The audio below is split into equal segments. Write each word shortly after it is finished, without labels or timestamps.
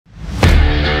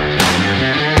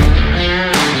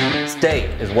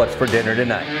Steak is what's for dinner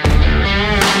tonight.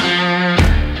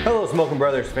 Hello Smokin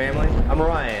Brothers family, I'm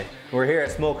Ryan. We're here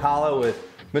at Smoke Hollow with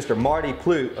Mr. Marty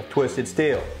Plute of Twisted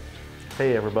Steel.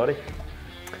 Hey everybody.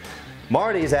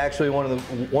 Marty is actually one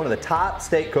of the top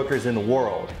steak cookers in the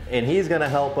world, and he's going to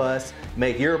help us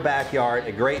make your backyard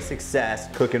a great success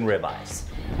cooking ribeyes.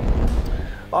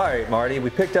 All right, Marty,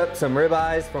 we picked up some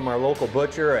ribeyes from our local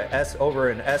butcher at over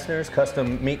in Essner's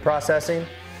Custom Meat Processing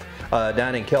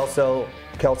down in Kelso,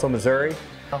 Missouri.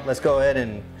 Let's go ahead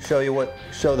and show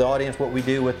the audience what we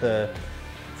do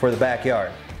for the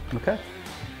backyard. Okay.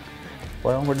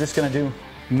 Well, we're just going to do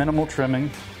minimal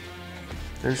trimming.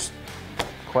 There's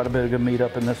quite a bit of good meat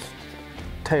up in this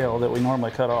tail that we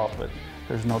normally cut off, but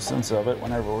there's no sense of it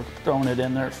whenever we're throwing it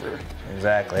in there for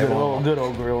good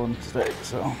old grilling steak.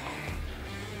 So.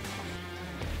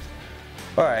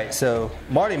 All right, so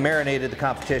Marty marinated the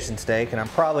competition steak, and I'm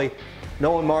probably,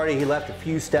 knowing Marty, he left a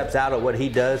few steps out of what he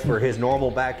does for his normal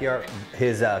backyard,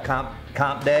 his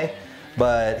comp day,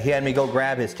 but he had me go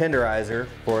grab his tenderizer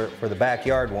for the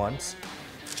backyard ones.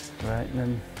 Right, and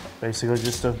then basically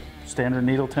just a standard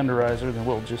needle tenderizer. Then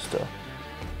we'll just,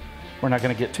 we're not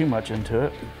going to get too much into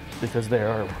it because they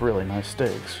are really nice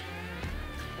steaks.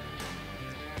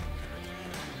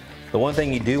 The one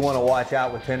thing you do want to watch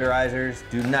out with tenderizers,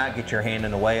 do not get your hand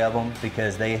in the way of them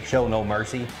because they show no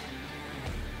mercy.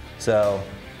 So,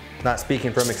 not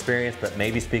speaking from experience, but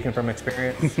maybe speaking from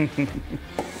experience.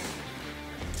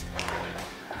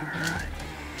 Alright.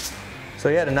 So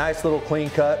you had a nice little clean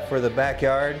cut for the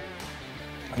backyard.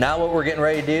 Now what we're getting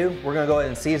ready to do, we're going to go ahead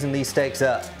and season these steaks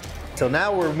up. So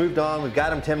now we're moved on, we've got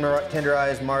them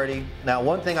tenderized, Marty. Now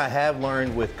one thing I have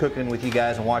learned with cooking with you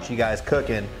guys and watching you guys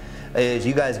cooking is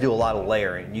you guys do a lot of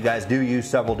layering. You guys do use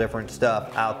several different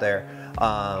stuff out there.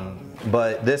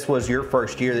 But this was your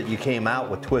first year that you came out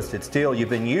with Twisted Steel. You've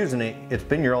been using it, it's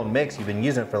been your own mix, you've been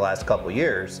using it for the last couple of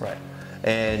years. Right.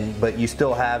 But you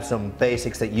still have some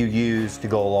basics that you use to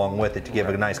go along with it to give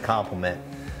a nice complement.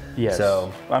 Yes.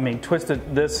 So, I mean,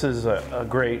 Twisted, this is a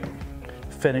great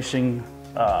finishing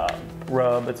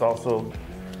rub. It's also,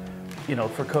 you know,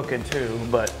 for cooking too,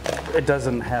 but it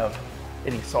doesn't have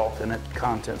any salt in it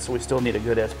content, so we still need a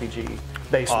good SPG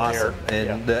base layer.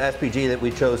 And the SPG that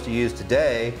we chose to use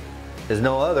today is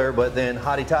no other but than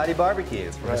Hotty Totty Barbecue,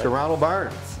 right. Mr. Ronald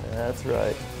Burns. That's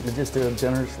right. We just do a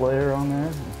generous layer on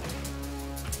there.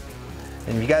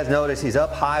 And you guys notice he's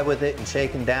up high with it and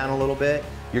shaking down a little bit.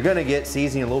 You're gonna get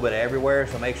seasoning a little bit everywhere,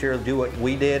 so make sure to do what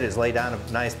we did is lay down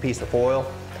a nice piece of foil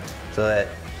so that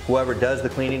whoever does the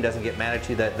cleaning doesn't get mad at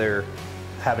you that they're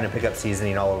having to pick up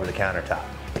seasoning all over the countertop.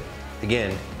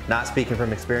 Again, not speaking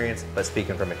from experience, but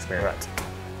speaking from experience.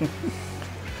 Right.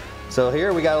 So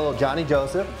here we got a little Johnny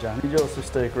Joseph. Johnny Joseph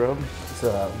steak rub. It's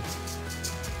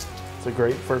a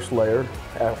great first layer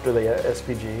after the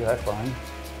SPG, I find.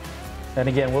 And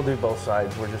again, we'll do both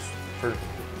sides. We're just, for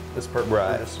this purpose,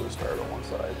 right. We're just going to start on one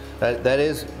side. That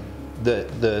is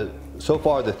so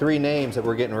far the three names that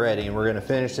we're getting ready, and we're going to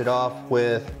finish it off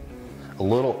with a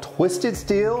little Twisted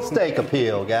Steel steak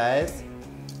appeal, guys.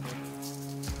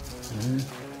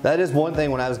 That is one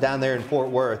thing when I was down there in Fort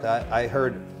Worth, I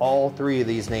heard all three of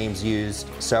these names used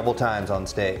several times on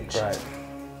stage. Right.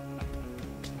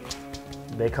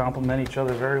 They complement each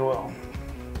other very well.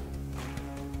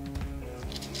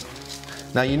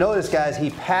 Now you notice, guys,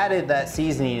 he patted that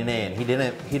seasoning in. He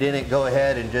didn't go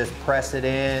ahead and just press it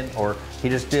in, or he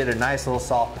just did a nice little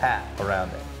soft pat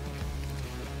around it.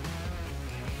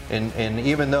 And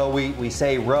even though we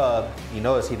say rub, you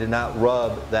notice he did not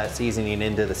rub that seasoning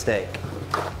into the steak.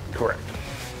 Correct.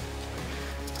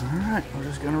 All right, we're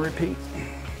just gonna repeat.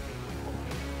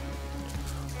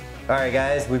 All right,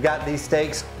 guys, we've got these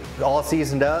steaks all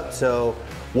seasoned up. So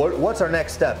what's our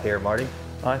next step here, Marty?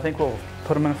 I think we'll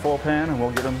put them in a full pan and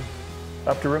we'll get them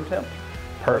up to room temp.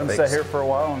 Perfect. Let them sit here for a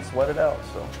while and sweat it out.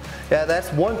 So. Yeah, that's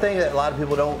one thing that a lot of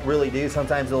people don't really do.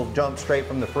 Sometimes they'll jump straight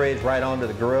from the fridge right onto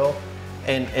the grill.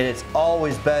 And it's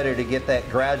always better to get that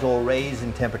gradual raise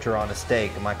in temperature on a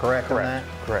steak. Am I correct on that?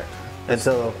 Correct. And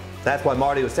so that's why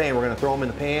Marty was saying we're going to throw them in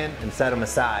the pan and set them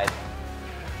aside.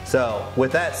 So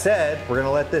with that said, we're going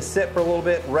to let this sit for a little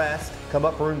bit, rest, come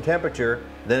up room temperature,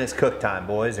 then it's cook time,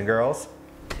 boys and girls.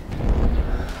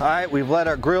 All right, we've let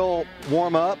our grill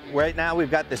warm up. Right now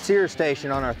we've got the sear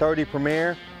station on our 30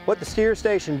 Premier. What the sear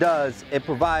station does,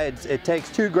 it takes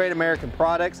two great American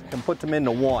products and puts them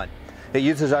into one. It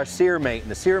uses our SearMate,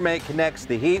 and the SearMate connects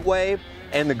the heat wave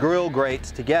and the grill grates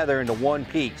together into one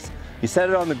piece. You set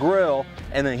it on the grill,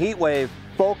 and the heat wave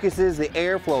focuses the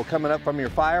airflow coming up from your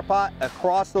fire pot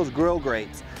across those grill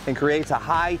grates and creates a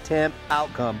high temp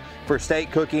outcome for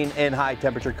steak cooking and high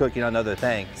temperature cooking on other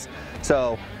things.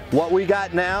 So what we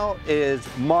got now is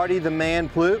Marty the Man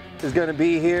Plute is going to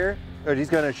be here, or he's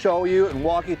going to show you and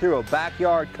walk you through a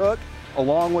backyard cook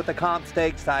along with the comp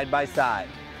steak side by side.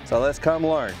 So let's come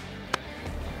learn.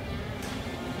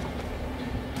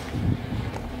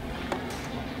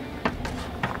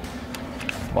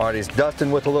 Marty's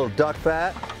dusting with a little duck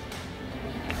fat.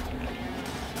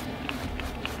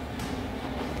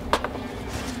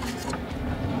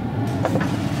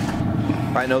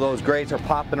 I know those grates are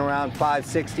popping around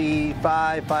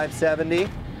 565, 570.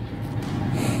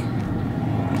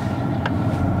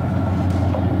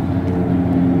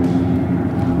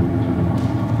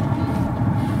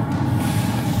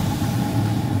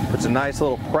 Puts a nice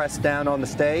little press down on the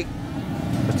steak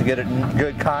just to get it in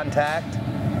good contact.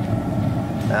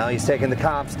 Now he's taking the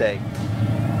comp steak.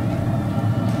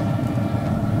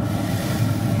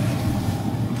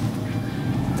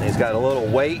 And he's got a little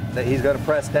weight that he's going to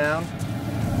press down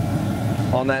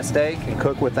on that steak and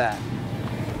cook with that.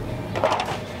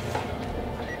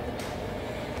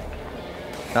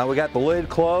 Now we got the lid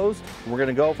closed. We're going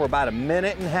to go for about 1.5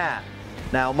 minutes.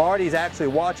 Now Marty's actually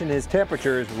watching his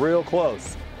temperatures real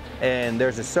close. And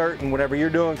there's a certain, whenever you're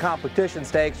doing competition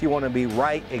steaks, you want to be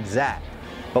right exact.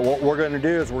 But what we're going to do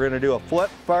is we're going to do a flip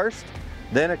first,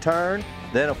 then a turn,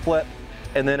 then a flip,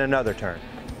 and then another turn.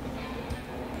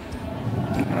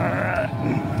 All right.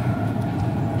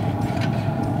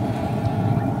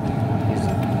 He's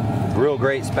a real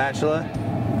great spatula.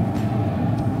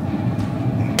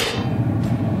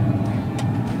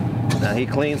 Now he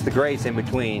cleans the grates in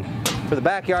between. For the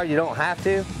backyard, you don't have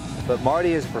to, but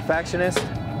Marty is a perfectionist.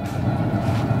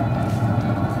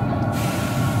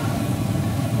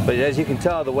 But as you can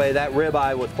tell, the way that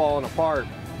ribeye was falling apart,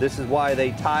 this is why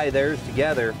they tie theirs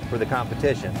together for the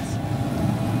competitions.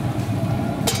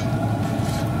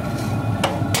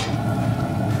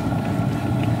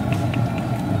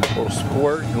 A little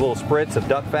squirt, a little spritz of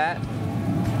duck fat.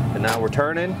 And now we're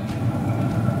turning.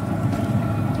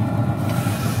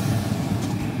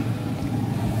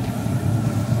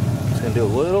 Just gonna do a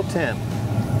little temp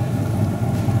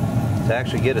to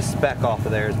actually get a speck off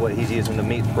of there is what he's using the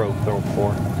meat probe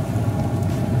for.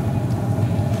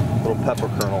 Little pepper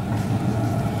kernel.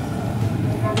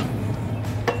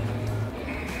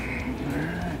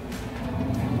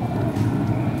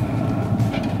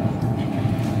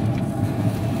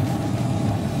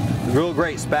 The real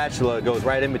great spatula goes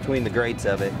right in between the grates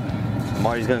of it.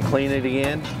 Marty's gonna clean it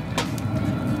again.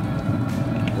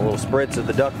 A little spritz of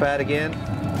the duck fat again.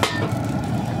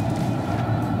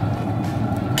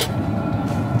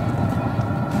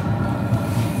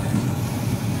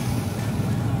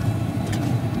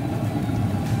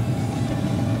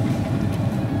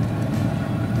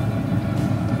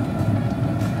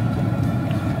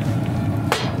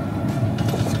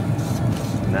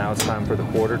 Now it's time for the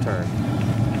quarter turn.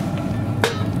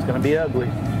 It's gonna be ugly.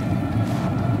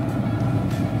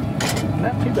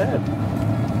 Not too bad.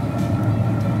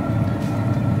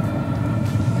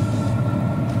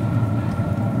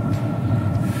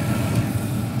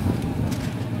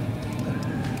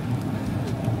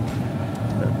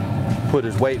 Put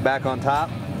his weight back on top.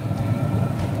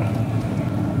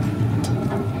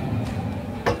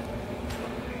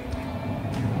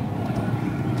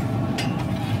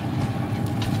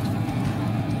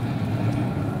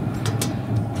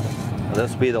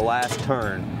 This will be the last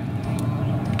turn,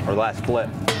 or last flip.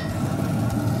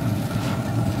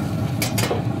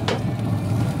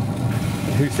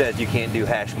 Who says you can't do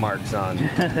hash marks on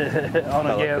on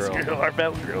a gas grill? grill or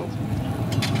pellet grills?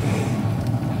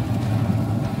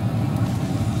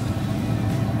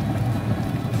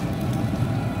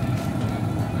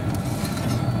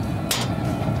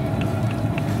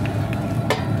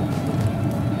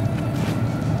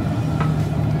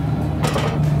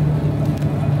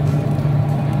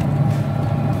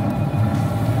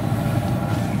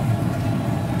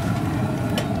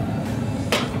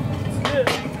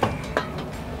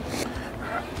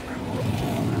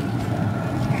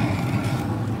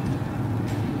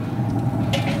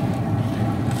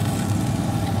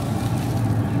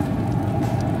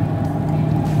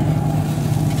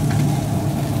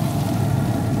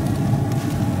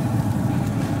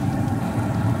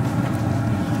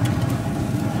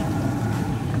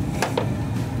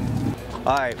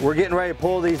 All right, we're getting ready to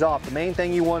pull these off. The main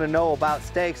thing you want to know about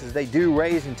steaks is they do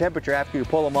raise in temperature after you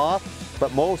pull them off,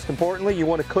 but most importantly, you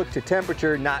want to cook to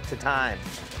temperature, not to time.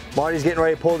 Marty's getting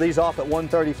ready to pull these off at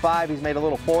 135. He's made a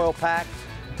little foil pack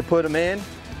to put them in.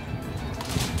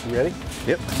 You ready?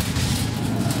 Yep.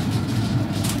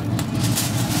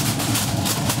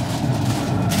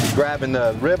 He's grabbing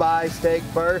the ribeye steak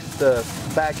first, the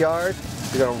backyard.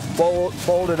 You're gonna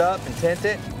fold it up and tent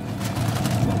it.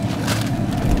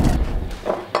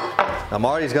 Now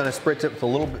Marty's gonna spritz it with a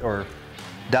little bit, or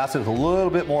douse it with a little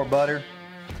bit more butter.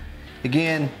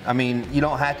 Again, I mean, you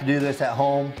don't have to do this at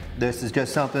home. This is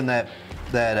just something that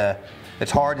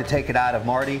it's hard to take it out of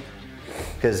Marty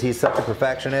because he's such a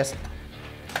perfectionist.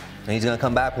 And he's gonna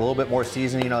come back with a little bit more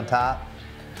seasoning on top.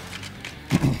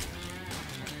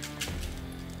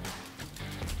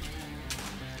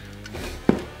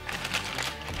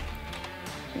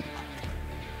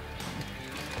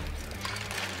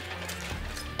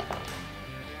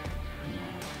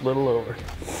 Little over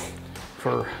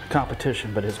for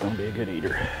competition, but it's going to be a good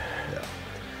eater. Yeah.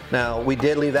 Now we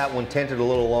did leave that one tinted a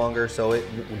little longer, so it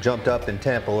jumped up in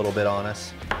temp a little bit on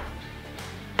us.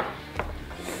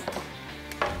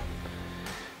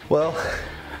 Well,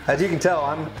 as you can tell,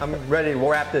 I'm ready to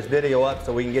wrap this video up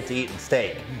so we can get to eating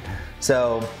steak.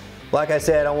 So, like I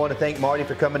said, I want to thank Marty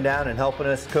for coming down and helping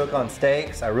us cook on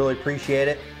steaks. I really appreciate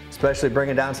it, especially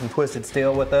bringing down some twisted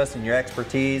steel with us and your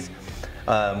expertise.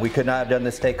 We could not have done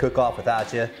this steak cook-off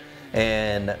without you,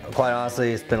 and quite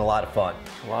honestly, it's been a lot of fun.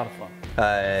 A lot of fun.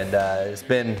 And it's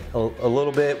been a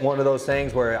little bit one of those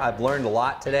things where I've learned a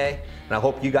lot today, and I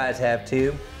hope you guys have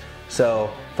too. So,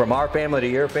 from our family to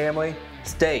your family,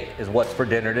 steak is what's for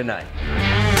dinner tonight.